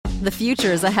The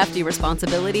future is a hefty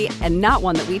responsibility and not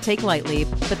one that we take lightly.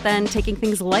 But then taking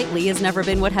things lightly has never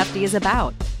been what Hefty is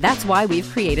about. That's why we've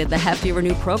created the Hefty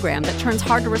Renew program that turns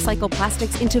hard-to-recycle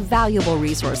plastics into valuable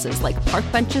resources like park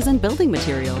benches and building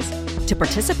materials. To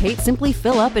participate, simply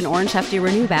fill up an orange Hefty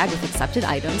Renew bag with accepted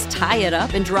items, tie it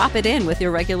up, and drop it in with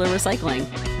your regular recycling.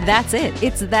 That's it.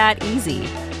 It's that easy.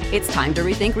 It's time to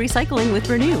rethink recycling with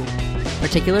Renew.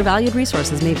 Particular valued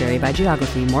resources may vary by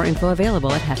geography. More info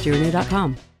available at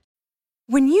heftyrenew.com.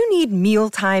 When you need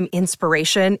mealtime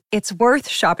inspiration, it's worth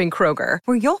shopping Kroger,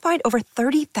 where you'll find over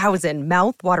 30,000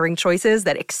 mouth-watering choices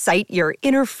that excite your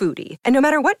inner foodie. And no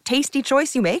matter what tasty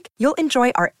choice you make, you'll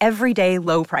enjoy our everyday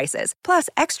low prices, plus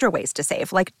extra ways to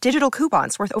save, like digital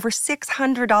coupons worth over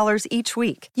 $600 each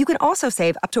week. You can also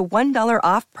save up to $1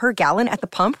 off per gallon at the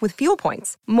pump with fuel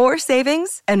points. More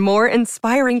savings and more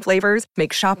inspiring flavors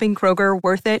make shopping Kroger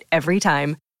worth it every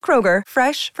time. Kroger,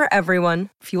 fresh for everyone.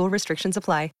 Fuel restrictions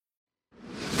apply.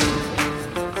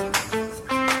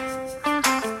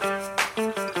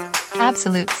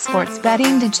 Absolute sports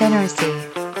betting degeneracy.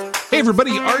 Hey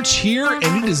everybody, Arch here,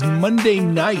 and it is Monday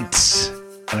night.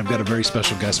 And I've got a very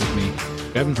special guest with me.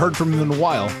 I haven't heard from him in a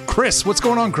while. Chris, what's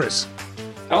going on, Chris?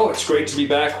 Oh, it's great to be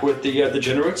back with the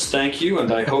Degenerates. Thank you,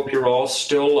 and I hope you're all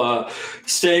still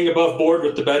staying above board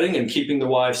with the betting and keeping the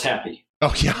wives happy.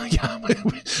 Oh, yeah.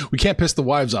 We can't piss the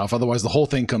wives off, otherwise the whole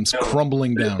thing comes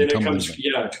crumbling down. Then it comes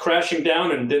crashing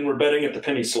down, and then we're betting at the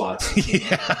penny slots.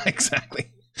 Yeah, exactly.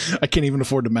 I can't even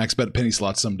afford to max bet penny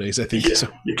slots some days, I think. Yeah, so.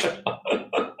 Yeah.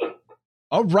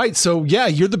 All right. So, yeah,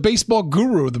 you're the baseball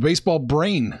guru, the baseball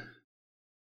brain.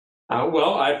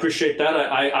 Well, I appreciate that.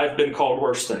 I've been called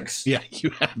worse things. Yeah,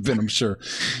 you have been, I'm sure.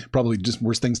 Probably just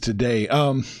worse things today.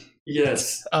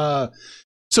 Yes.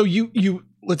 So you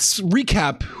let's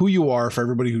recap who you are for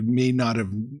everybody who may not have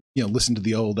listened to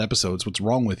the old episodes. What's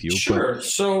wrong with you? Sure.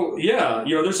 So yeah,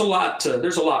 there's a lot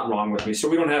wrong with me. So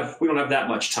we don't have that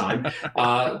much time.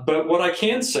 But what I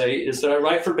can say is that I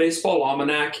write for Baseball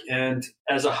Almanac, and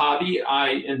as a hobby, I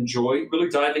enjoy really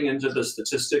diving into the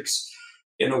statistics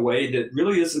in a way that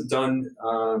really isn't done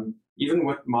even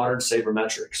with modern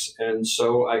sabermetrics. And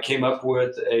so I came up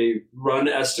with a run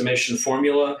estimation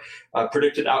formula,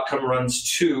 predicted outcome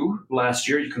runs 2 last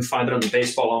year. You can find it on the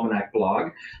Baseball Almanac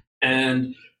blog.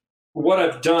 And what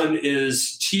I've done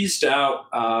is teased out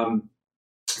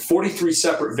 43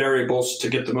 separate variables to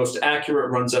get the most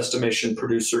accurate runs estimation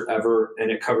producer ever.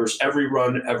 And it covers every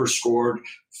run ever scored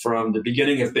from the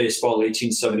beginning of baseball,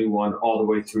 1871, all the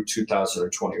way through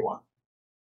 2021.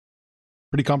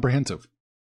 Pretty comprehensive.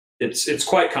 It's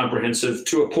quite comprehensive,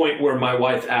 to a point where my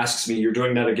wife asks me, "You're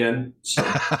doing that again?" So.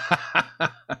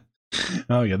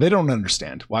 Oh yeah, they don't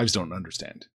understand. Wives don't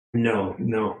understand. No.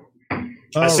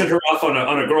 I sent her off on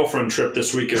a girlfriend trip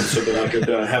this weekend so that I could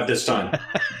have this time.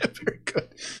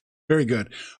 Very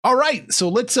good. All right, so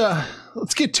let's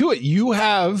get to it. You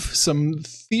have some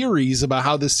theories about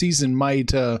how this season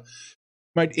might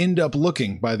end up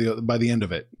looking by the end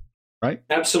of it. Right?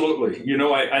 Absolutely.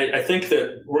 I think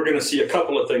that we're going to see a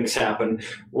couple of things happen.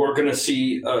 We're going to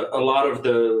see a lot of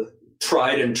the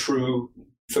tried and true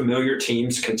familiar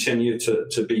teams continue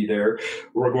to be there.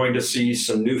 We're going to see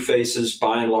some new faces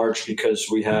by and large, because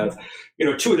we have,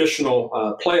 2 additional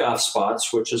playoff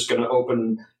spots, which is going to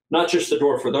open not just the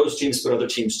door for those teams, but other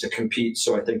teams to compete.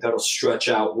 So I think that'll stretch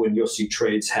out when you'll see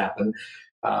trades happen.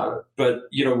 But,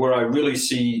 where I really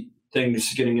see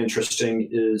things getting interesting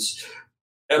is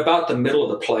about the middle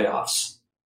of the playoffs.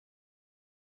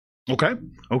 Okay.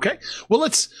 Well,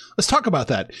 let's talk about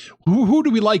that. Who do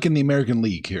we like in the American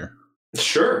League here?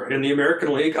 Sure. In the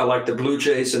American League, I like the Blue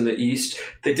Jays in the East.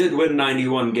 They did win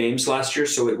 91 games last year,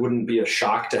 so it wouldn't be a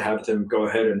shock to have them go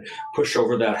ahead and push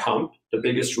over that hump. The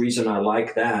biggest reason I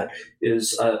like that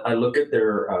is I look at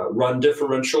their run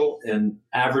differential and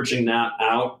averaging that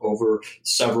out over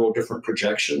several different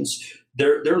projections.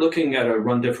 They're looking at a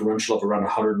run differential of around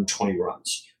 120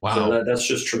 runs. Wow. So that's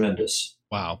just tremendous.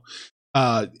 Wow.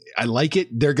 I like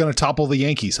it. They're going to topple the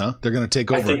Yankees, huh? They're going to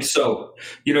take over. I think so.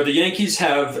 The Yankees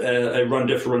have a run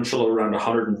differential of around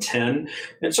 110.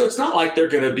 And so it's not like they're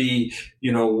going to be,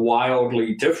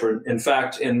 wildly different. In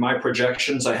fact, in my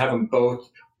projections, I have them both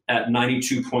at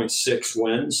 92.6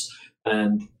 wins.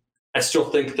 And I still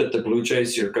think that the Blue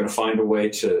Jays are going to find a way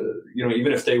to,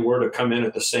 even if they were to come in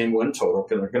at the same win total,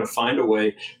 they're going to find a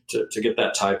way to get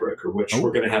that tiebreaker, which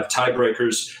we're going to have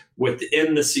tiebreakers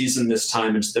within the season this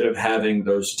time, instead of having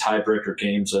those tiebreaker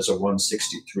games as a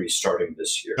 163 starting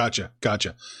this year.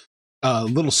 Gotcha.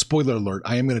 Little spoiler alert.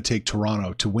 I am going to take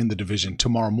Toronto to win the division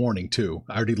tomorrow morning too.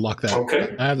 I already locked that.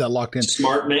 Okay. I have that locked in.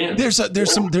 Smart man. There's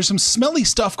some smelly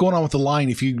stuff going on with the line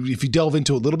if you delve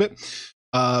into it a little bit.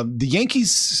 The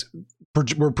Yankees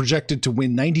were projected to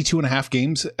win 92.5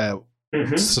 games at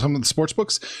some of the sports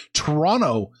books.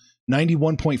 Toronto,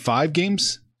 91.5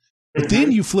 games. But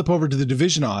then you flip over to the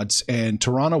division odds, and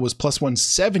Toronto was plus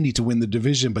 170 to win the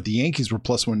division, but the Yankees were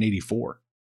plus 184.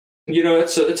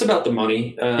 It's about the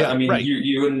money. I mean, right.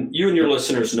 you and your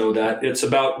listeners know that it's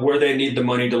about where they need the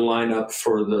money to line up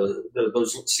for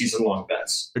those season-long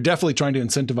bets. They're definitely trying to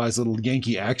incentivize a little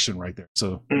Yankee action right there.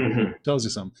 So tells you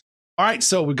something. All right,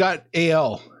 so we've got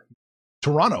AL.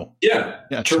 Toronto. Yeah,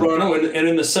 Toronto. And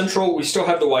in the Central, we still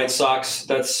have the White Sox.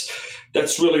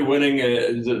 That's really winning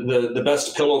the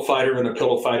best pillow fighter in a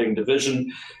pillow fighting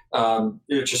division.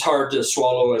 It's just hard to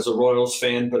swallow as a Royals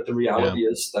fan, but the reality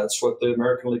is that's what the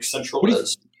American League Central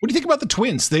is. What do you think about the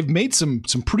Twins? They've made some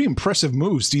pretty impressive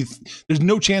moves. There's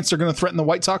no chance they're going to threaten the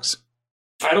White Sox?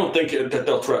 I don't think that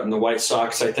they'll threaten the White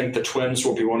Sox. I think the Twins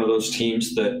will be one of those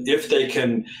teams that if they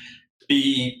can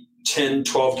be 10,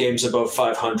 12 games above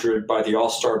 500 by the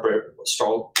All-Star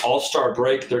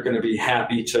break, they're going to be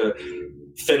happy to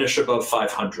finish above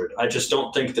 500. I just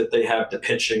don't think that they have the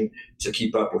pitching to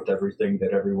keep up with everything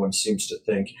that everyone seems to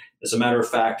think. As a matter of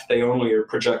fact, they only are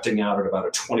projecting out at about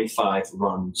a 25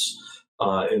 runs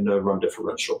in the run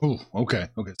differential. Ooh, okay.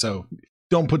 So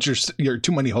don't put your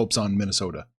too many hopes on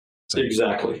Minnesota. So,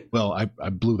 exactly. Well, I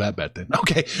blew that bet then.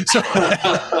 Okay. So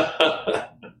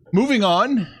moving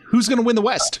on, who's going to win the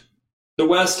West? The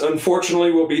West,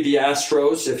 unfortunately, will be the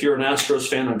Astros. If you're an Astros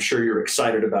fan, I'm sure you're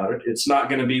excited about it. It's not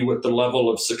going to be with the level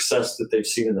of success that they've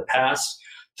seen in the past.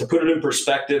 To put it in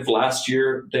perspective, last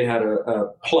year they had a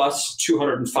plus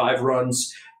 205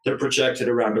 runs. They're projected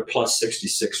around a plus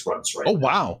 66 runs right now.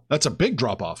 Wow. That's a big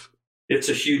drop-off. It's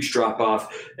a huge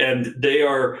drop-off. And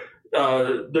they're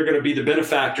going to be the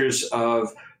benefactors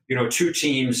of two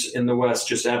teams in the West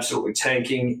just absolutely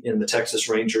tanking in the Texas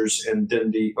Rangers and then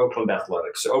the Oakland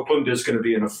Athletics. So Oakland is going to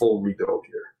be in a full rebuild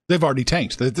here. They've already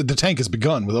tanked. The tank has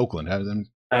begun with Oakland.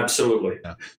 Absolutely.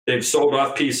 Yeah. They've sold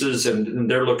off pieces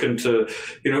and they're looking to,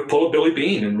 pull a Billy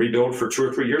Beane and rebuild for 2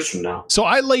 or 3 years from now. So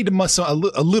I laid a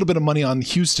little bit of money on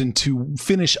Houston to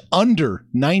finish under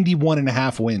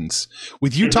 91.5 wins.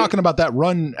 With you talking about that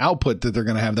run output that they're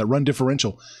going to have, that run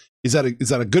differential, is that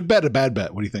a good bet, a bad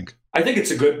bet? What do you think? I think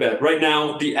it's a good bet. Right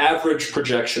now, the average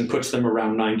projection puts them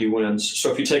around 90 wins.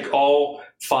 So if you take all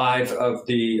 5 of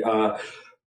the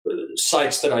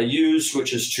sites that I use,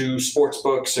 which is 2 sports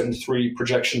books and 3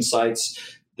 projection sites,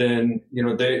 then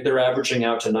they're averaging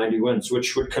out to 90 wins,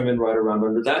 which would come in right around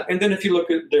under that. And then if you look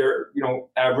at their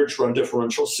average run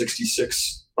differential,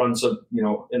 66 runs in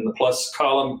the plus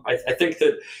column, I think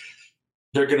that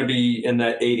they're going to be in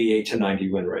that 88 to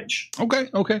 90 win range. Okay.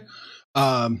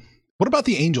 What about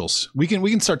the Angels? We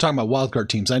can start talking about wildcard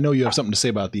teams. I know you have something to say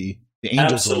about the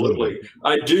Angels. Absolutely.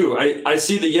 I do. I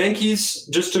see the Yankees,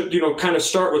 just to kind of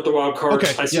start with the wild cards.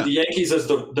 Okay, I see the Yankees as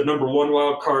the number 1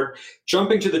 wild card.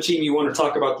 Jumping to the team you want to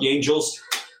talk about, the Angels,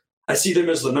 I see them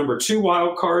as the number 2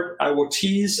 wild card. I will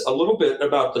tease a little bit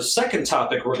about the second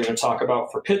topic we're going to talk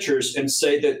about for pitchers and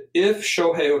say that if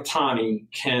Shohei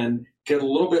Ohtani can get a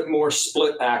little bit more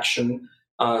split action,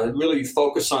 really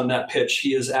focus on that pitch.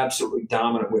 He is absolutely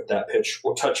dominant with that pitch.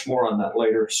 We'll touch more on that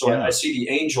later. So I see the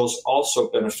Angels also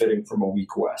benefiting from a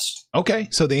weak West. Okay.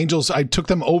 So the Angels, I took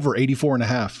them over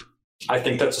 84.5. I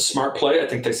think that's a smart play. I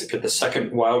think they get the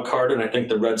second wild card, and I think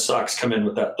the Red Sox come in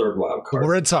with that third wild card. The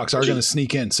Red Sox are going to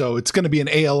sneak in. So it's going to be an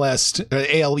AL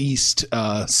East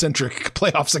centric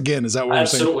playoffs again. Is that what you're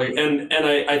saying? Absolutely. And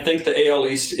I think the AL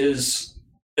East is,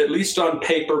 at least on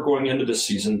paper going into the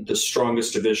season, the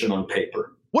strongest division on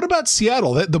paper. What about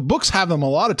Seattle? The books have them a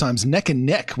lot of times neck and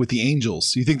neck with the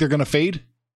Angels. You think they're going to fade?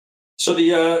 So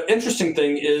the interesting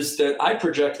thing is that I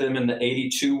project them in the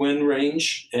 82 win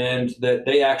range, and that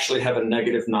they actually have a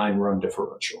negative 9 run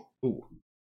differential. Ooh.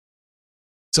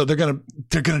 So they're gonna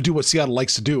do what Seattle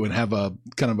likes to do and have a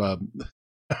kind of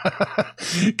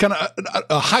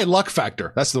a high luck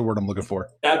factor. That's the word I'm looking for.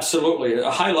 Absolutely.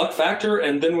 A high luck factor.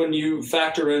 And then when you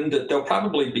factor in that they'll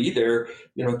probably be there,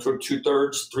 through 2/3,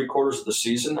 3/4 of the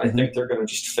season, I think they're going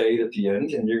to just fade at the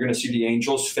end. And you're going to see the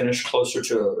Angels finish closer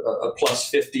to a plus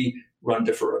 50 run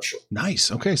differential.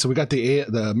 Nice. Okay. So we got the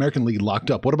American League locked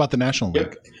up. What about the National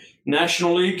League? Yep.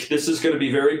 National League, this is going to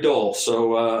be very dull.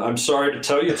 So I'm sorry to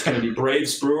tell you, it's going to be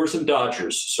Braves, Brewers, and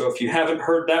Dodgers. So if you haven't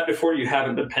heard that before, you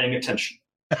haven't been paying attention.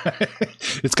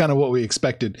 It's kind of what we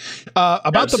expected.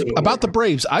 About the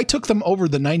Braves, I took them over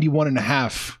the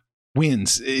 91.5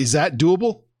 wins. Is that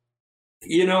doable?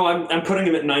 I'm putting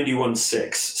them at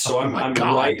 91.6, so I'm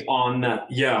right on that.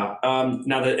 Yeah.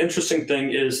 Now the interesting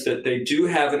thing is that they do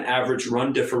have an average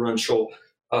run differential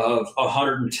of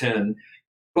 110,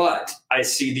 but I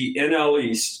see the NL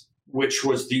East which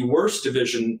was the worst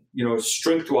division,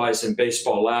 strength-wise in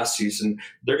baseball last season,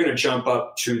 they're going to jump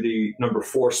up to the number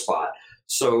 4 spot.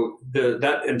 So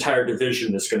that entire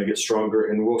division is going to get stronger,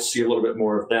 and we'll see a little bit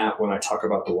more of that when I talk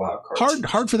about the wild cards.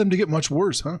 Hard for them to get much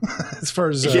worse, huh? As far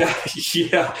as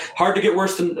yeah, hard to get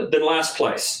worse than last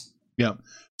place. Yeah.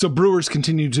 So Brewers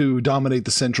continue to dominate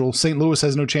the Central. St. Louis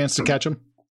has no chance to catch them.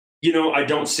 I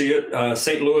don't see it.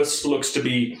 St. Louis looks to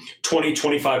be 20,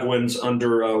 25 wins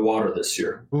under water this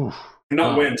year. Ooh.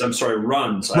 Not wins, I'm sorry,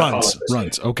 runs.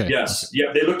 Runs. Okay. Yes.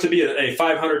 Yeah, they look to be a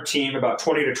 500 team, about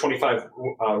 20 to 25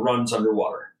 runs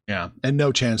underwater. Yeah, and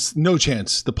no chance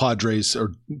the Padres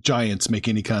or Giants make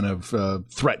any kind of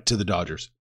threat to the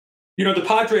Dodgers. The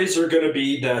Padres are going to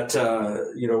be that,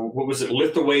 what was it,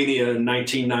 Lithuania in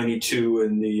 1992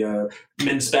 in the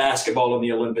men's basketball in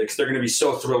the Olympics. They're going to be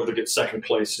so thrilled to get second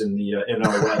place in the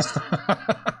NL West.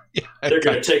 They're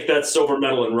going to take that silver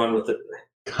medal and run with it.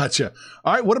 Gotcha.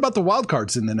 All right, what about the wild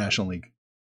cards in the National League?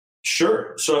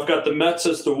 Sure. So I've got the Mets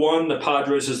as the 1, the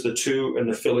Padres as the 2, and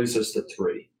the Phillies as the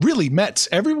 3. Really, Mets?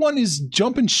 Everyone is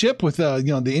jumping ship with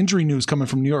the injury news coming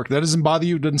from New York. That doesn't bother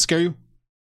you? Doesn't scare you?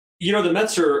 The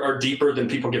Mets are deeper than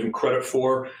people give them credit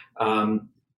for.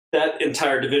 That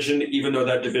entire division, even though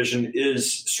that division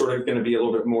is sort of going to be a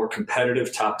little bit more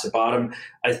competitive top to bottom,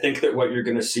 I think that what you're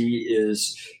going to see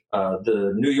is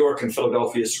the New York and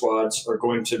Philadelphia squads are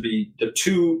going to be the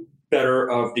 2 better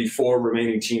of the 4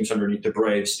 remaining teams underneath the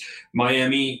Braves.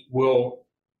 Miami will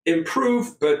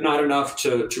improve, but not enough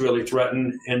to really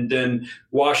threaten. And then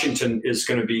Washington is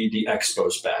going to be the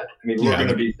Expos bad. I mean, we're going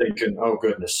to be thinking, oh,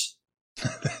 goodness.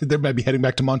 They might be heading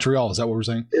back to Montreal. Is that what we're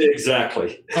saying?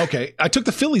 Exactly. Okay. I took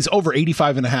the Phillies over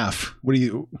 85.5. What do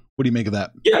you make of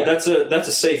that? Yeah, that's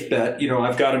a safe bet.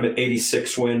 I've got them at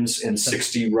 86 wins and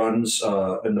 60 runs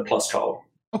in the plus column.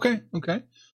 Okay.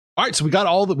 All right. So we got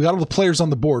all the players on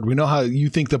the board. We know how you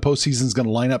think the postseason is going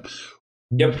to line up.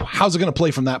 Yep. How's it going to play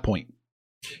from that point?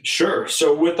 Sure.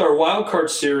 So with our wild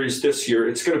card series this year,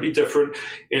 it's going to be different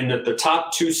in that the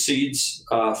top 2 seeds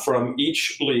from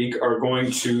each league are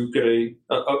going to get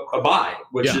a bye,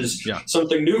 which is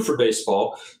something new for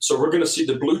baseball. So we're going to see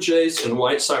the Blue Jays and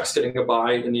White Sox getting a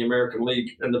bye in the American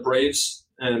League, and the Braves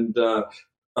and the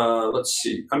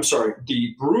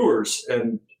Brewers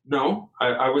and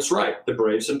I was right. The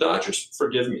Braves and Dodgers,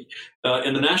 forgive me,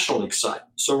 in the National League side.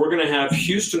 So we're going to have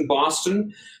Houston,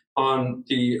 Boston on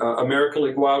the American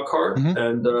League wild card,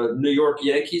 and New York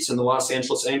Yankees and the Los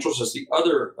Angeles Angels as the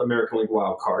other American League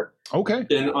wild card. Okay.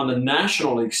 Then on the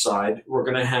National League side, we're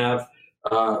going to have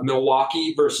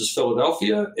Milwaukee versus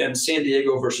Philadelphia and San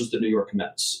Diego versus the New York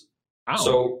Mets. Wow.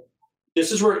 So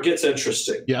this is where it gets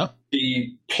interesting. Yeah.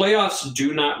 The playoffs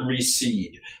do not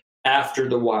reseed after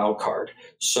the wild card.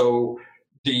 So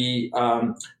the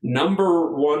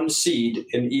number 1 seed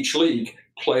in each league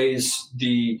plays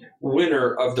the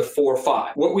winner of the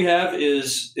 4-5. What we have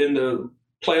is in the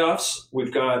playoffs,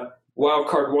 we've got wild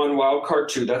card 1, wild card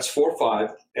 2, that's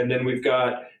 4-5. And then we've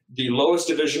got the lowest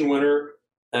division winner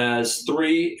as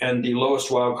 3 and the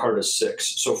lowest wild card is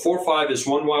 6. So 4-5 is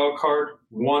one wild card,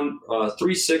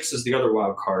 3-6 is the other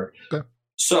wild card. Okay.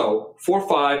 So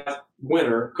 4-5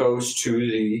 winner goes to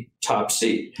the top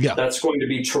seed. Yeah. That's going to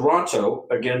be Toronto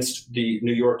against the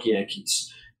New York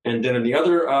Yankees. And then in the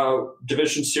other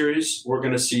division series, we're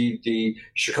going to see the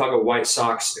Chicago White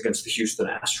Sox against the Houston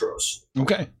Astros.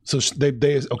 Okay. So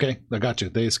they okay, I got you.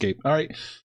 They escape. All right.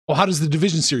 Well, how does the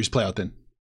division series play out then?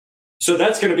 So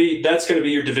that's going to be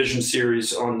your division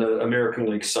series on the American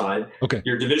League side. Okay.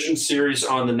 Your division series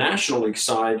on the National League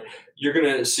side, you're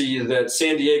going to see that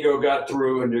San Diego got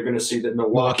through, and you're going to see that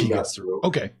Milwaukee got through.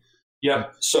 Okay. Yeah.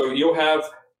 So you'll have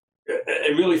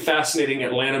a really fascinating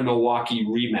Atlanta-Milwaukee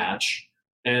rematch.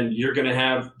 And you're going to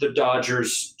have the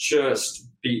Dodgers just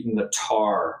beating the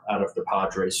tar out of the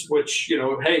Padres, which,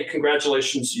 hey,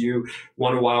 congratulations, you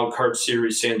won a wild card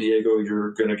series, San Diego.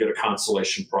 You're going to get a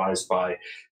consolation prize by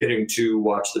getting to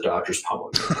watch the Dodgers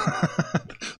pummel.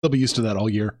 They'll be used to that all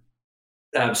year.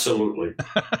 Absolutely.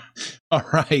 All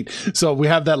right. So we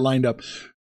have that lined up.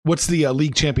 What's the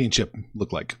league championship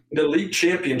look like? The league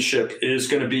championship is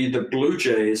going to be the Blue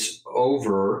Jays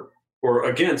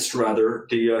against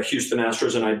the Houston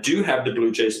Astros. And I do have the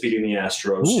Blue Jays beating the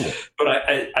Astros. Ooh. But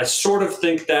I sort of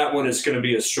think that one is going to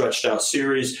be a stretched out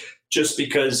series just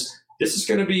because this is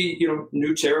going to be,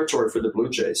 new territory for the Blue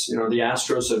Jays. The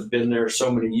Astros have been there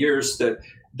so many years that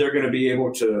they're going to be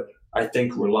able to, I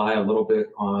think, rely a little bit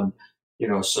on,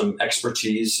 some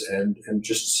expertise and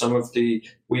just some of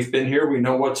we've been here, we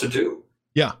know what to do.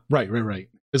 Yeah, right.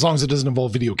 As long as it doesn't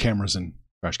involve video cameras and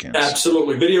Trash cans.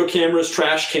 Absolutely. Video cameras,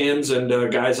 trash cans,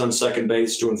 and guys on second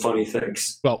base doing funny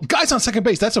things. Well, guys on second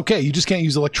base, that's okay. You just can't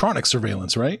use electronic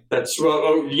surveillance, right?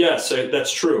 Yes,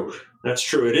 that's true. That's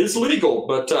true. It is legal,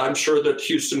 but I'm sure that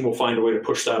Houston will find a way to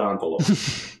push that envelope.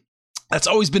 That's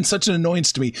always been such an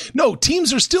annoyance to me. No,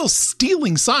 teams are still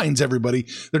stealing signs, everybody.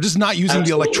 They're just not using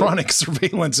the electronic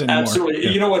surveillance anymore. Absolutely. Yeah.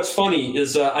 You know what's funny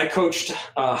is I coached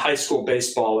high school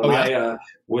baseball, and I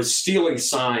was stealing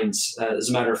signs, as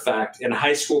a matter of fact, in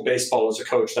high school baseball as a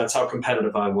coach. That's how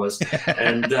competitive I was.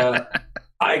 And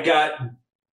I got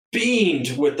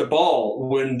beamed with the ball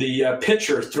when the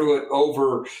pitcher threw it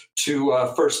over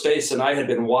to first base, and I had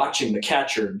been watching the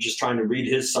catcher, just trying to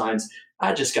read his signs.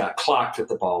 I just got clocked with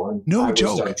the ball, and I was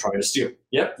done trying to steal.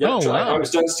 Yep. Oh, wow. I was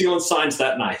done stealing signs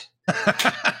that night.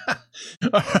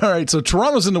 All right, so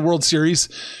Toronto's in the World Series.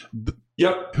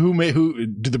 Yep. Who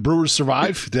did the Brewers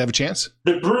survive? Did they have a chance?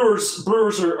 The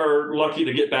Brewers are lucky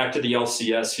to get back to the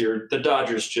LCS here. The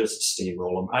Dodgers just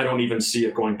steamroll them. I don't even see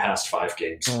it going past 5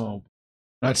 games. Oh,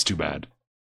 that's too bad.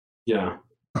 Yeah.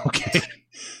 Okay.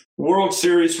 World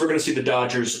Series, we're going to see the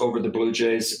Dodgers over the Blue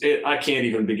Jays. I can't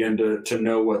even begin to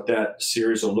know what that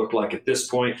series will look like at this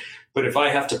point. But if I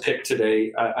have to pick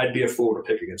today, I'd be a fool to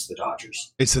pick against the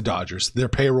Dodgers. It's the Dodgers. Their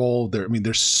payroll,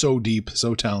 they're so deep,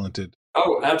 so talented.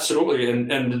 Oh, absolutely.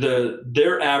 And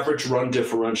their average run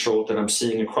differential that I'm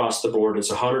seeing across the board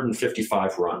is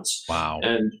 155 runs. Wow.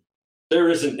 And there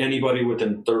isn't anybody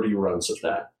within 30 runs of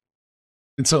that.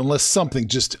 And so unless something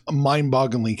just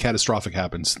mind-bogglingly catastrophic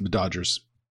happens, the Dodgers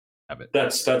have it.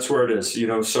 That's where it is.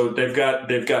 So they've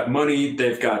got money,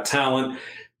 they've got talent,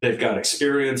 they've got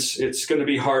experience. It's going to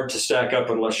be hard to stack up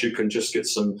unless you can just get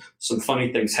some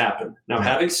funny things happen. Now,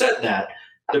 having said that,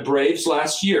 the Braves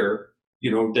last year,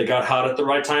 they got hot at the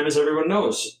right time, as everyone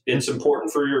knows. It's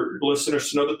important for your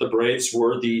listeners to know that the Braves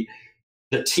were the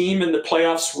team in the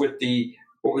playoffs with the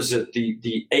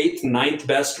 8th, 9th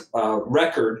best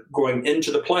record going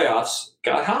into the playoffs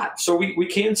got hot. So we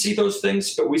can see those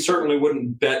things, but we certainly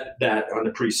wouldn't bet that on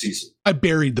the preseason. I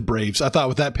buried the Braves. I thought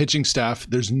with that pitching staff,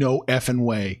 there's no effing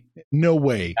way. No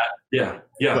way. Yeah.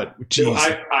 But geez.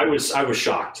 I was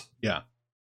shocked. Yeah.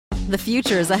 The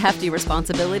future is a hefty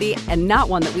responsibility and not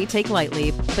one that we take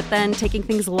lightly, but then taking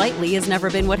things lightly has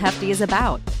never been what Hefty is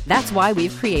about. That's why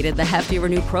we've created the Hefty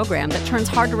Renew program that turns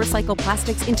hard-to-recycle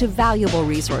plastics into valuable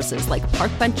resources like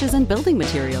park benches and building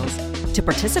materials. To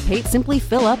participate, simply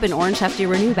fill up an orange Hefty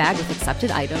Renew bag with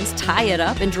accepted items, tie it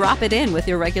up, and drop it in with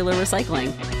your regular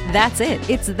recycling. That's it.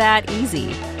 It's that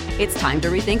easy. It's time to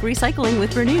rethink recycling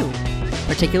with Renew.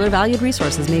 Particular valued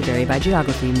resources may vary by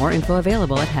geography. More info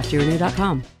available at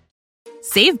heftyrenew.com.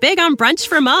 Save big on brunch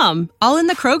for mom, all in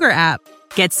the Kroger app.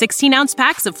 Get 16-ounce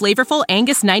packs of flavorful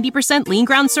Angus 90% lean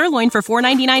ground sirloin for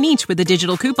 $4.99 each with a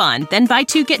digital coupon. Then buy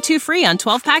 2, get 2 free on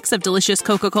 12 packs of delicious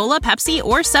Coca-Cola, Pepsi,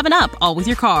 or 7-Up, all with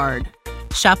your card.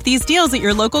 Shop these deals at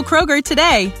your local Kroger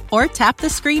today, or tap the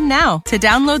screen now to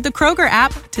download the Kroger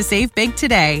app to save big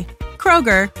today.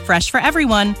 Kroger, fresh for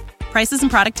everyone. Prices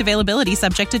and product availability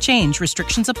subject to change.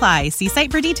 Restrictions apply. See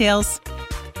site for details.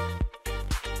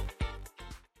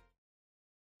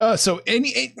 So in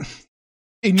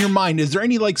your mind, is there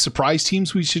any surprise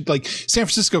teams we should San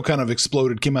Francisco kind of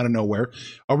exploded, came out of nowhere.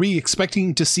 Are we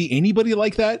expecting to see anybody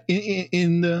like that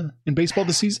in baseball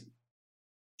this season?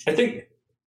 I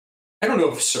don't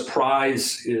know if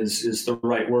surprise is the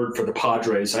right word for the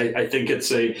Padres. I think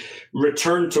it's a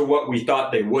return to what we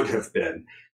thought they would have been.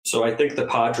 So I think the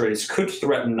Padres could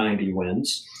threaten 90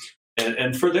 wins.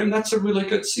 And for them, that's a really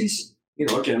good season.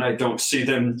 Again, I don't see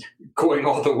them going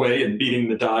all the way and beating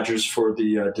the Dodgers for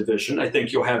the division. I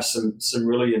think you'll have some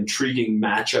really intriguing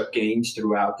matchup games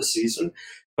throughout the season.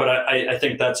 But I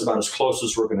think that's about as close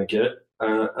as we're going to get.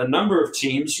 A number of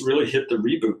teams really hit the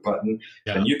reboot button,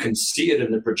 and you can see it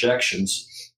in the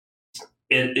projections.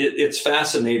 It's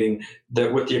fascinating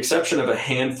that with the exception of a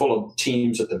handful of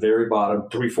teams at the very bottom,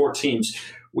 3-4 teams,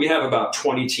 we have about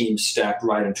 20 teams stacked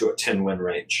right into a 10-win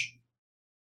range.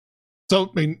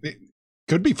 So, it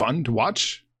could be fun to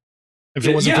watch if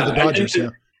it wasn't for the Dodgers.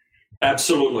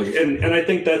 Absolutely. And I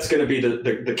think that's going to be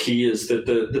the key is that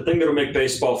the thing that will make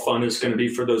baseball fun is going to be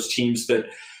for those teams that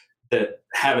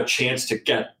have a chance to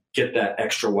get that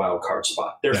extra wild card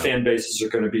spot. Their fan bases are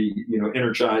going to be,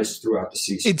 energized throughout the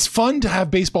season. It's fun to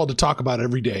have baseball to talk about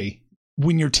every day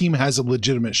when your team has a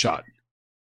legitimate shot.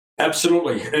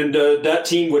 Absolutely. And that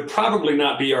team would probably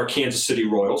not be our Kansas City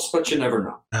Royals, but you never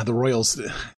know. The Royals,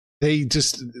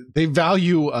 they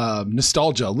value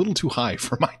nostalgia a little too high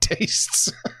for my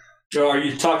tastes. Are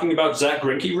you talking about Zach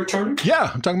Greinke returning?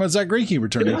 Yeah, I'm talking about Zach Greinke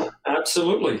returning. Yeah,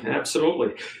 absolutely.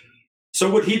 So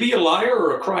would he be a liar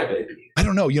or a crybaby? I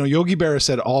don't know. Yogi Berra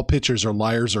said all pitchers are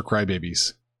liars or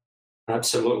crybabies.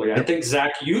 Absolutely. I think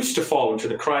Zach used to fall into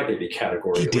the crybaby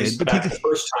category. He did, but the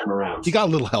first time around. He got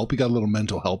a little help. He got a little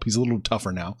mental help. He's a little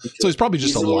tougher now. So he's probably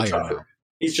just a liar now.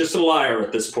 He's just a liar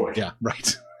at this point. Yeah,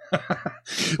 right.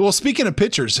 Well, speaking of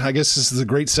pitchers, I guess this is a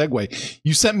great segue.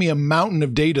 You sent me a mountain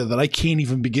of data that I can't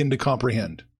even begin to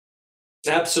comprehend.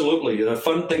 Absolutely. The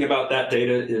fun thing about that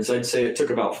data is I'd say it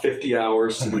took about 50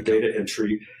 hours to do data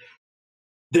entry.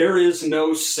 There is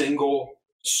no single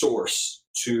source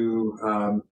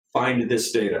to find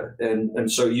this data.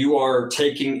 And so you are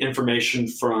taking information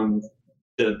from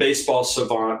the Baseball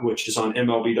Savant, which is on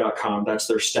MLB.com. That's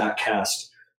their StatCast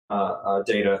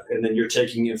data. And then you're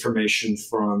taking information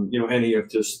from, any of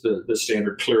the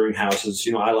standard clearinghouses.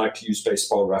 I like to use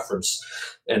Baseball Reference.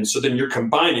 And so then you're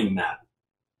combining that.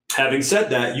 Having said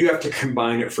that, you have to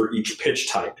combine it for each pitch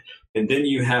type. And then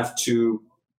you have to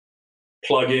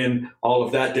plug in all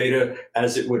of that data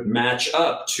as it would match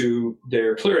up to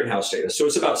their clearinghouse data. So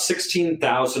it's about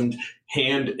 16,000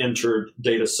 hand-entered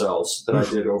data cells that I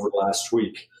did over last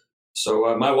week.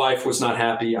 So my wife was not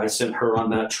happy. I sent her on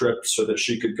that trip so that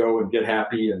she could go and get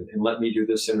happy and let me do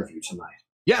this interview tonight.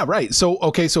 Yeah, right. So,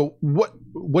 okay, so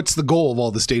what's the goal of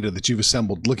all this data that you've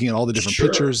assembled, looking at all the different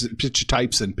pitchers, pitch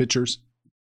types and pitchers?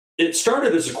 It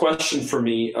started as a question for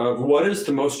me of what is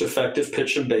the most effective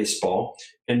pitch in baseball?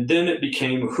 And then it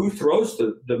became who throws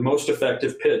the most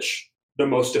effective pitch the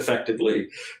most effectively.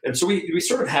 And so we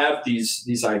sort of have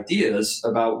these ideas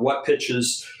about what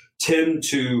pitches tend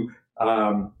to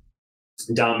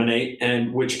dominate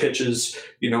and which pitches,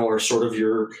 are sort of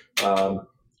your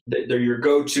they're your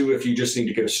go-to if you just need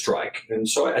to get a strike. And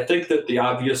so I think that the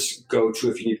obvious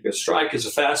go-to if you need to get a strike is a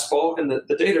fastball, and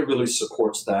the data really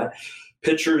supports that.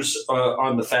 Pitchers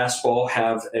on the fastball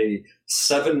have a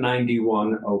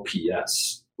 791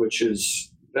 OPS, which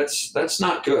is that's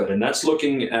not good. And that's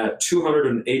looking at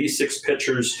 286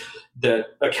 pitchers that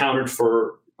accounted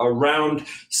for around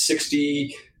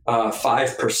 65%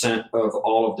 of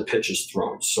all of the pitches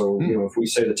thrown. So, if we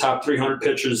say the top 300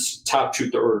 pitches, top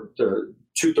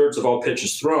two-thirds of all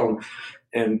pitches thrown,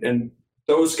 and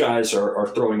those guys are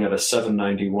throwing at a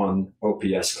 791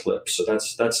 OPS clip. So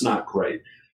that's not great.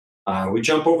 We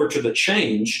jump over to the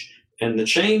change, and the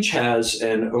change has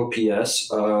an OPS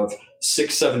of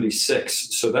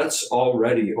 676. So that's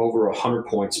already over 100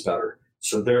 points better.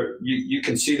 So there, you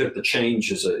can see that the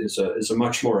change is a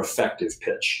much more effective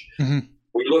pitch. Mm-hmm.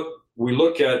 We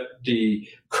look at the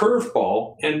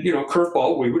curveball, and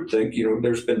curveball. We would think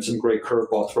there's been some great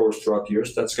curveball throwers throughout the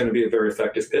years. That's going to be a very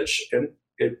effective pitch, and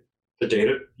the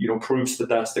data proves that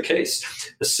that's the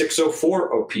case. The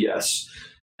 604 OPS,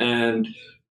 and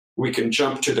we can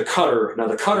jump to the cutter. Now,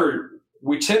 the cutter,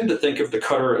 we tend to think of the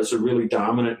cutter as a really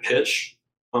dominant pitch.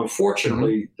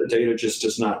 Unfortunately, the data just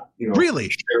does not, really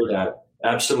share that.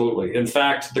 Absolutely. In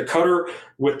fact, the cutter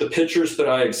with the pitchers that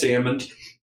I examined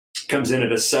comes in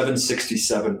at a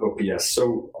 767 OPS.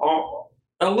 So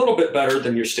a little bit better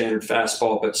than your standard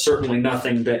fastball, but certainly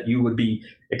nothing that you would be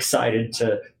excited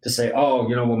to say,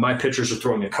 my pitchers are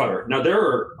throwing a cutter. Now, there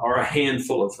are a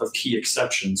handful of key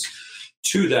exceptions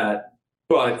to that,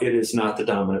 but it is not the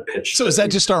dominant pitch. So is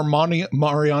that just our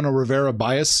Mariano Rivera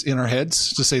bias in our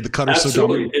heads to say the cutter's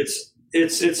Absolutely. so dominant?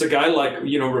 It's a guy like,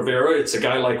 Rivera. It's a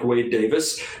guy like Wade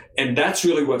Davis. And that's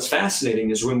really what's fascinating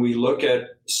is when we look at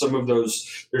some of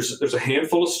those, there's a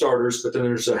handful of starters, but then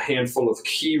there's a handful of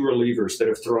key relievers that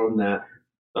have thrown that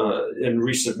in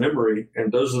recent memory. And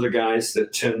those are the guys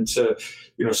that tend to,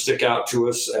 stick out to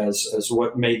us as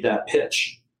what made that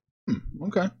pitch.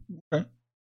 Okay.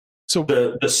 So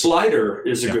the slider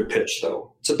is a good pitch,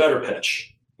 though. It's a better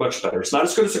pitch, much better. It's not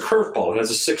as good as a curveball. It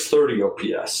has a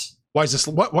 630 OPS. Why is this?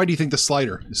 Why do you think the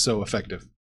slider is so effective?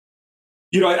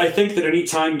 I think that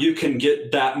anytime you can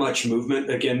get that much movement,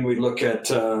 again, we look at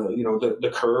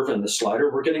the curve and the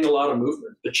slider. We're getting a lot of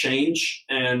movement. The change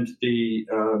and the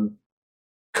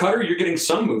cutter, you're getting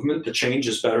some movement. The change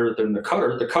is better than the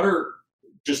cutter. The cutter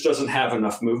just doesn't have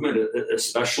enough movement,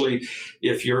 especially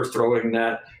if you're throwing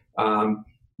that.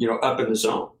 Up in the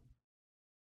zone.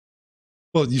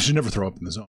 Well, you should never throw up in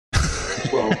the zone.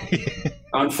 Well,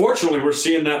 unfortunately, we're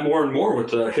seeing that more and more with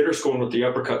the hitters going with the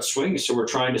uppercut swing. So we're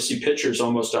trying to see pitchers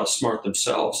almost outsmart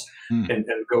themselves and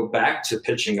go back to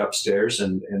pitching upstairs,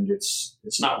 and it's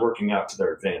not working out to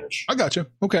their advantage. I got you.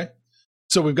 Okay.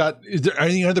 So is there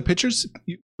any other pitchers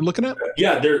you're looking at?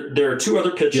 Yeah, there are two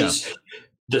other pitches. Yeah.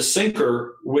 The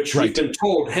sinker, which we've been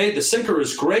told, hey, the sinker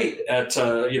is great at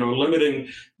limiting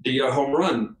the home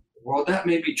run. Well, that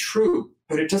may be true,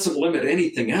 but it doesn't limit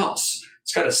anything else.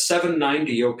 It's got a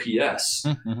 790 OPS,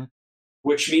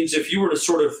 which means if you were to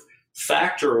sort of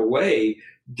factor away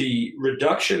the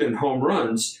reduction in home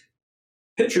runs,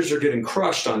 pitchers are getting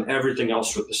crushed on everything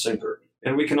else with the sinker.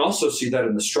 And we can also see that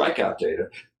in the strikeout data.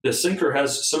 The sinker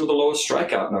has some of the lowest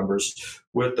strikeout numbers,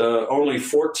 with only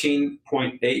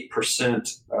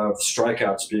 14.8% of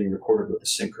strikeouts being recorded with the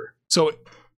sinker. So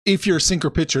if you're a sinker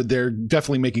pitcher, they're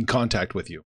definitely making contact with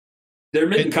you. They're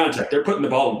making contact. They're putting the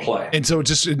ball in play. And so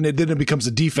then it becomes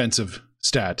a defensive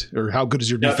stat, or how good is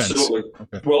your defense? Absolutely.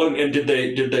 Okay. Well, and did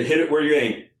they hit it where you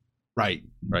aim? Right.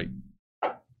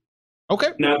 Okay.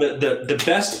 Now, the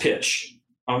best pitch,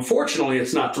 unfortunately,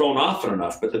 it's not thrown often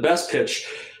enough, but the best pitch,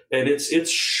 and it's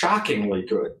shockingly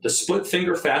good. The split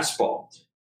finger fastball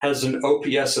has an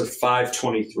OPS of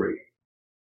 523.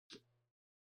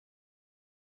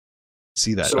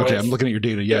 See that? So okay, I'm looking at your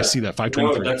data. Yeah, I see that.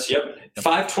 523. No,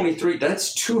 523.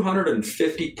 That's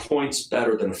 250 points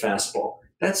better than a fastball.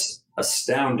 That's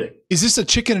astounding. Is this a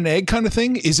chicken and egg kind of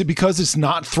thing? Is it because it's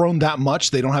not thrown that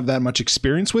much, they don't have that much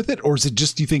experience with it? Or is it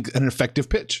just, do you think, an effective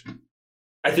pitch?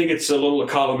 I think it's a little of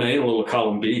column A and a little of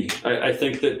column B. I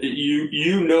think that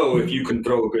you know if you can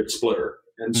throw a good splitter.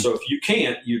 And so if you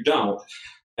can't, you don't.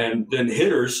 And then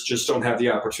hitters just don't have the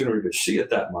opportunity to see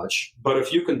it that much. But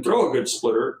if you can throw a good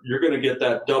splitter, you're going to get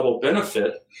that double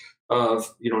benefit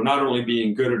of, not only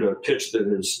being good at a pitch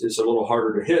that is a little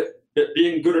harder to hit, but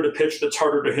being good at a pitch that's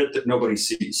harder to hit that nobody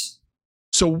sees.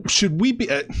 So should we be,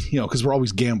 because we're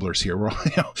always gamblers here.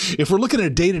 If we're looking at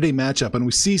a day-to-day matchup and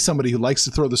we see somebody who likes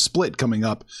to throw the split coming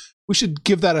up, we should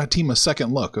give that team a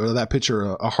second look, or that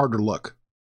pitcher a harder look.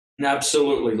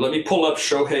 Absolutely. Let me pull up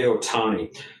Shohei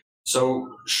Ohtani.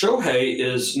 So Shohei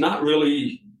is not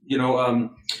really,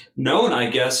 known, I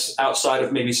guess, outside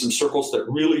of maybe some circles that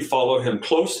really follow him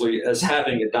closely as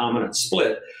having a dominant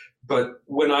split. But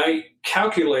when I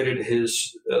calculated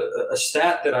his a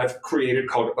stat that I've created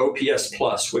called OPS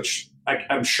Plus, which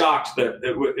I'm shocked that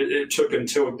it took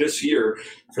until this year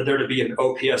for there to be an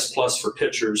OPS Plus for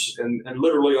pitchers, and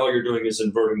literally all you're doing is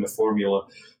inverting the formula.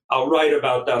 I'll write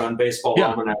about that on Baseball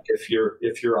Almanac if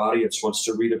your audience wants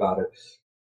to read about it.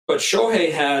 But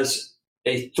Shohei has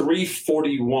a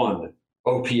 341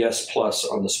 OPS Plus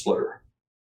on the splitter.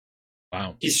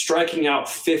 Wow. He's striking out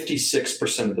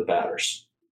 56% of the batters.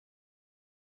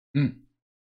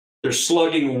 They're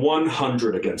slugging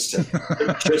 100 against him.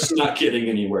 They're just not getting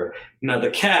anywhere. Now, the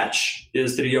catch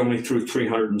is that he only threw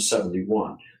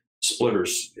 371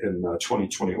 splitters in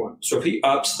 2021. So if he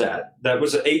ups that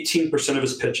was 18% of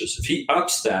his pitches. If he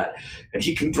ups that and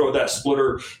he can throw that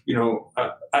splitter,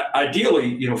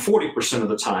 ideally, 40% of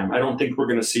the time, I don't think we're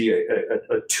going to see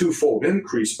a twofold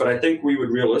increase, but I think we would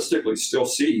realistically still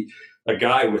see a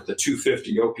guy with the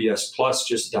 250 OPS plus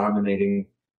just dominating,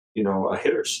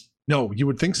 hitters. No, you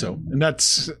would think so. And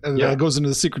that goes into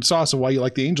the secret sauce of why you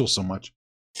like the Angels so much.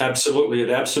 Absolutely. It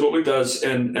absolutely does.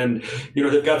 And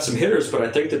they've got some hitters, but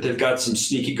I think that they've got some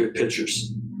sneaky good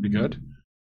pitchers. Pretty good.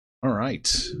 All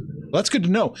right. Well, that's good to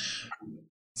know.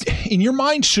 In your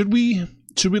mind, should we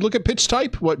look at pitch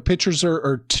type? What pitchers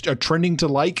are trending to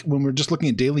like when we're just looking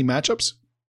at daily matchups?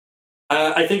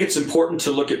 I think it's important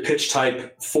to look at pitch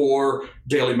type for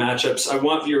daily matchups. I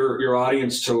want your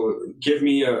audience to give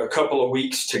me a couple of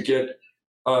weeks to get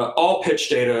all pitch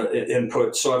data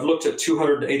input. So I've looked at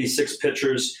 286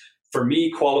 pitchers. For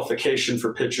me, qualification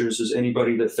for pitchers is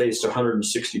anybody that faced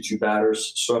 162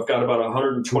 batters. So I've got about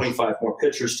 125 more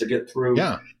pitchers to get through.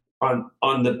 Yeah.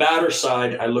 On the batter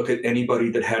side, I look at anybody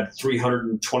that had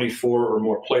 324 or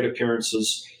more plate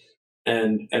appearances.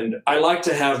 And I like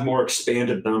to have more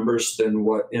expanded numbers than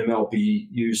what MLB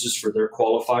uses for their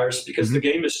qualifiers because the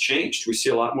game has changed. We see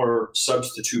a lot more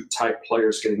substitute type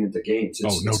players getting into games.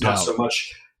 It's not so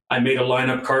much, I made a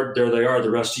lineup card, there they are, the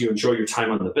rest of you enjoy your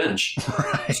time on the bench.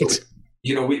 Right. So,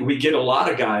 we get a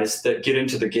lot of guys that get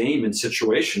into the game in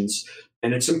situations,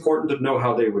 and it's important to know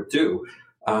how they would do.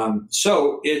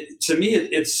 So to me,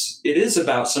 it is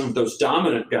about some of those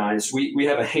dominant guys. We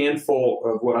have a handful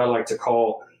of what I like to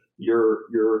call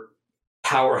your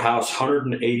powerhouse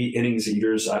 180 innings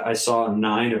eaters. I saw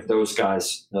 9 of those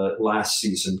guys last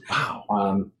season.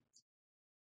 Wow.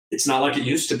 It's not like it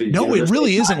used to be. No, it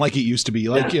really isn't like it used to be.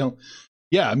 Like,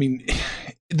 I mean,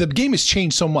 the game has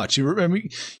changed so much.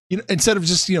 Instead of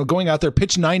just, going out there,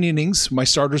 pitch 9 innings, my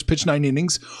starters pitch 9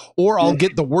 innings, or I'll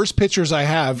get the worst pitchers I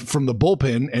have from the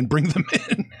bullpen and bring them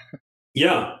in.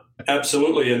 Yeah.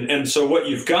 Absolutely. And so what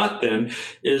you've got then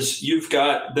is you've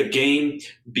got the game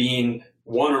being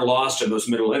won or lost in those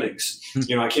middle innings.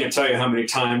 I can't tell you how many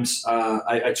times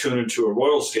I tune into a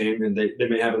Royals game and they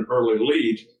may have an early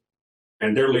lead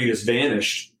And their lead has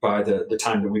vanished by the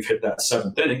time that we've hit that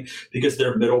 7th inning because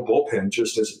their middle bullpen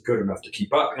just isn't good enough to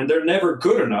keep up. And they're never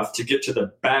good enough to get to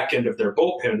the back end of their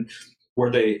bullpen where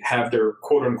they have their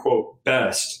quote unquote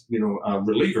best,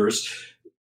 relievers,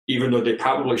 even though they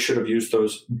probably should have used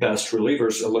those best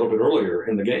relievers a little bit earlier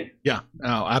in the game. Yeah.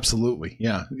 Oh, absolutely.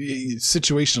 Yeah.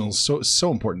 Situational is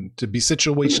so important to be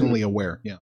situationally aware.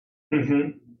 Yeah.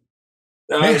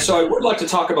 Mm-hmm. So I would like to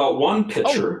talk about one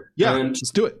pitcher. Oh, yeah.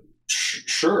 Let's do it.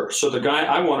 Sure. So the guy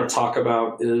I want to talk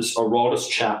about is Aroldis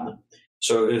Chapman.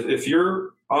 So if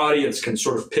your audience can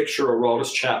sort of picture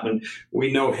Aroldis Chapman,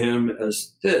 we know him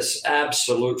as this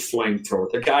absolute flamethrower,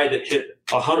 the guy that hit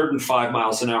 105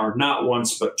 miles an hour, not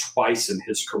once, but twice in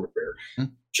his career.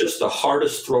 Just the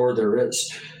hardest thrower there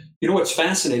is. You know, what's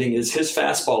fascinating is his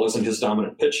fastball isn't his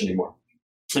dominant pitch anymore.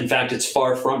 In fact, it's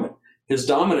far from it. His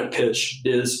dominant pitch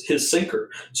is his sinker.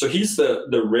 So he's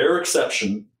the rare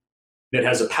exception that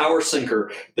has a power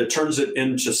sinker that turns it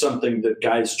into something that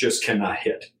guys just cannot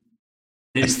hit.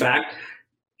 In fact,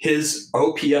 his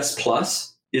OPS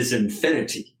plus is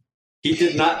infinity. He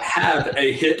did not have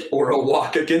a hit or a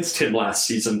walk against him last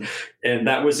season, and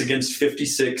that was against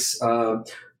 56.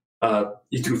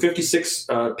 He threw 56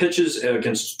 pitches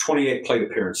against 28 plate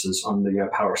appearances on the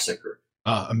power sinker.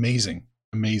 Amazing.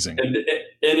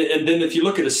 And then if you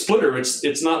look at his splitter,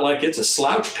 it's not like it's a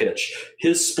slouch pitch.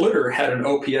 His splitter had an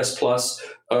OPS plus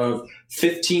of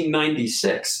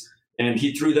 1596, and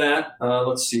he threw that.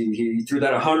 He threw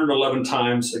that 111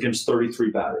 times against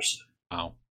 33 batters.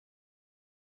 Wow.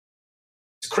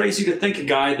 It's crazy to think a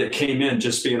guy that came in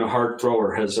just being a hard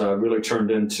thrower has really turned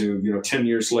into, 10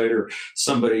 years later,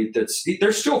 somebody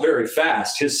they're still very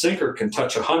fast. His sinker can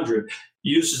touch 100.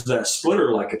 Uses that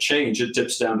splitter like a change. It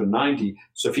dips down to 90.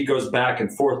 So if he goes back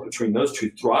and forth between those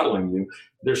two, throttling you,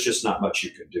 there's just not much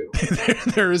you can do.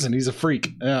 There isn't. He's a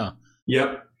freak. Yeah.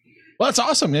 Yep. Well, that's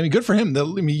awesome. I mean, good for him.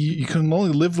 You can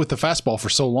only live with the fastball for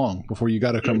so long before you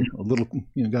got to come a little.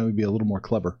 Got to be a little more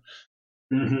clever.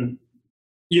 Mm-hmm.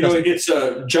 It's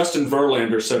Justin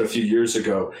Verlander said a few years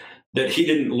ago that he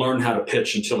didn't learn how to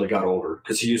pitch until he got older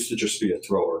because he used to just be a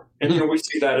thrower. And, we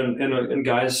see that in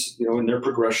guys, in their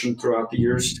progression throughout the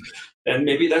years. And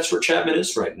maybe that's where Chapman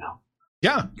is right now.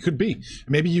 Yeah, it could be.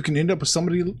 Maybe you can end up with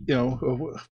somebody,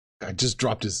 I just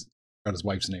got his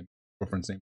wife's name, girlfriend's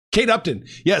name. Kate Upton.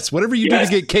 Yes, whatever you do to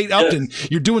get Kate Upton,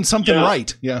 you're doing something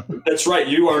right. Yeah. That's right.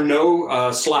 You are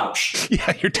no slouch.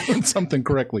 Yeah, you're doing something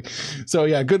correctly. So,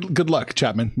 yeah, good luck,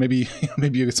 Chapman. Maybe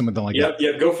you get something like that.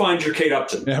 Yeah, go find your Kate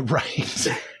Upton. Yeah, right.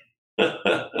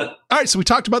 All right, so we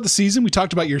talked about the season. We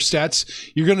talked about your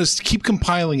stats. You're going to keep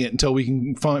compiling it until we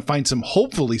can find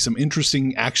hopefully some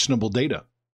interesting, actionable data.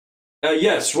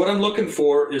 Yes, what I'm looking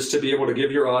for is to be able to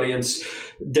give your audience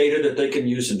data that they can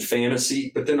use in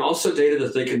fantasy, but then also data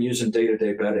that they can use in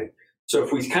day-to-day betting. So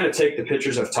if we kind of take the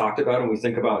pitchers I've talked about and we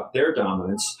think about their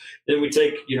dominance, then we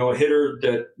take, a hitter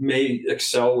that may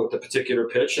excel with a particular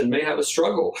pitch and may have a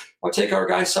struggle. I'll take our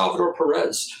guy Salvador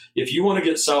Perez. If you want to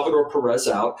get Salvador Perez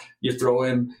out, you throw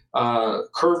him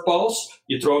curveballs,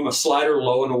 you throw him a slider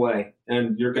low and away,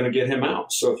 and you're going to get him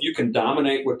out. So if you can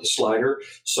dominate with the slider,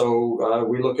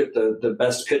 we look at the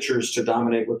best pitchers to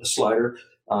dominate with the slider.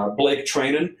 Blake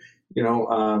Treinen,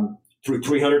 threw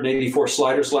 384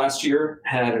 sliders last year,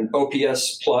 had an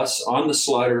OPS plus on the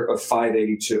slider of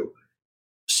 582.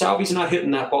 Salvy's not hitting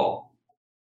that ball.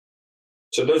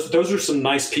 So those are some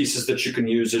nice pieces that you can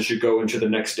use as you go into the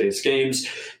next day's games.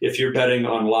 If you're betting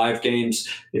on live games,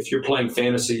 if you're playing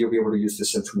fantasy, you'll be able to use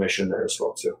this information there as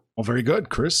well, too. Well, very good,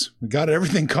 Chris. We got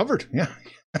everything covered. Yeah.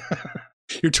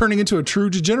 You're turning into a true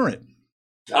degenerate.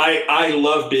 I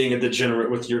love being a degenerate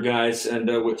with your guys and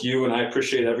with you, and I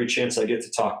appreciate every chance I get to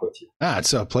talk with you.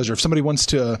 It's a pleasure. If somebody wants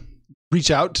to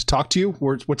reach out to talk to you,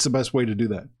 what's the best way to do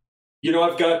that?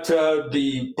 I've got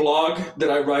the blog that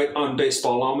I write on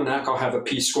Baseball Almanac. I'll have a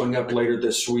piece going up later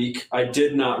this week. I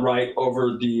did not write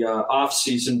over the off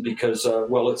season because,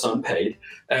 it's unpaid.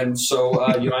 And so,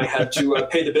 I had to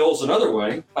pay the bills another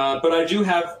way. But I do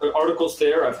have articles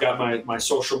there. I've got my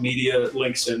social media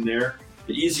links in there.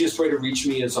 The easiest way to reach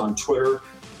me is on Twitter.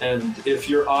 And if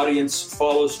your audience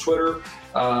follows Twitter,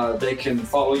 they can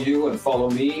follow you and follow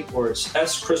me, or it's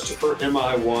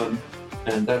SChristopherMI1,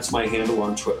 and that's my handle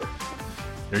on Twitter.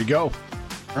 There you go.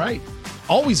 All right.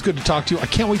 Always good to talk to you. I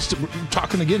can't wait to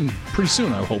talking again pretty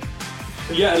soon, I hope.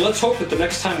 Yeah, and let's hope that the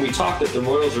next time we talk that the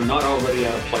Royals are not already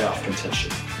out of playoff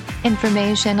contention.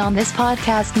 Information on this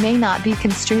podcast may not be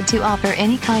construed to offer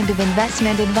any kind of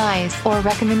investment advice or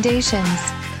recommendations.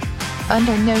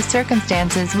 Under no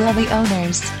circumstances will the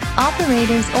owners,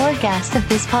 operators, or guests of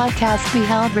this podcast be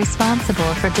held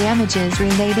responsible for damages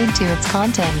related to its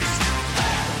contents.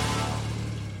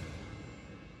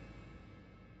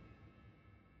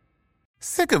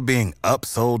 Sick of being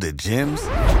upsold at gyms?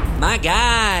 My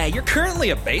guy, you're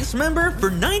currently a base member? For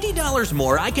 $90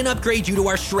 more, I can upgrade you to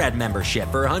our Shred membership.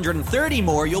 For $130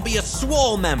 more, you'll be a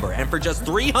Swole member. And for just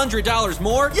 $300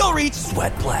 more, you'll reach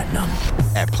Sweat Platinum.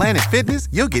 At Planet Fitness,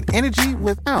 you'll get energy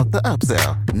without the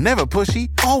upsell. Never pushy,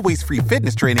 always free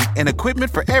fitness training and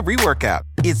equipment for every workout.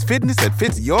 It's fitness that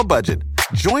fits your budget.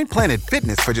 Join Planet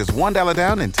Fitness for just $1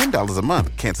 down and $10 a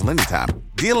month. Cancel anytime.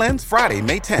 Deal ends Friday,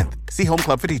 May 10th. See Home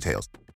Club for details.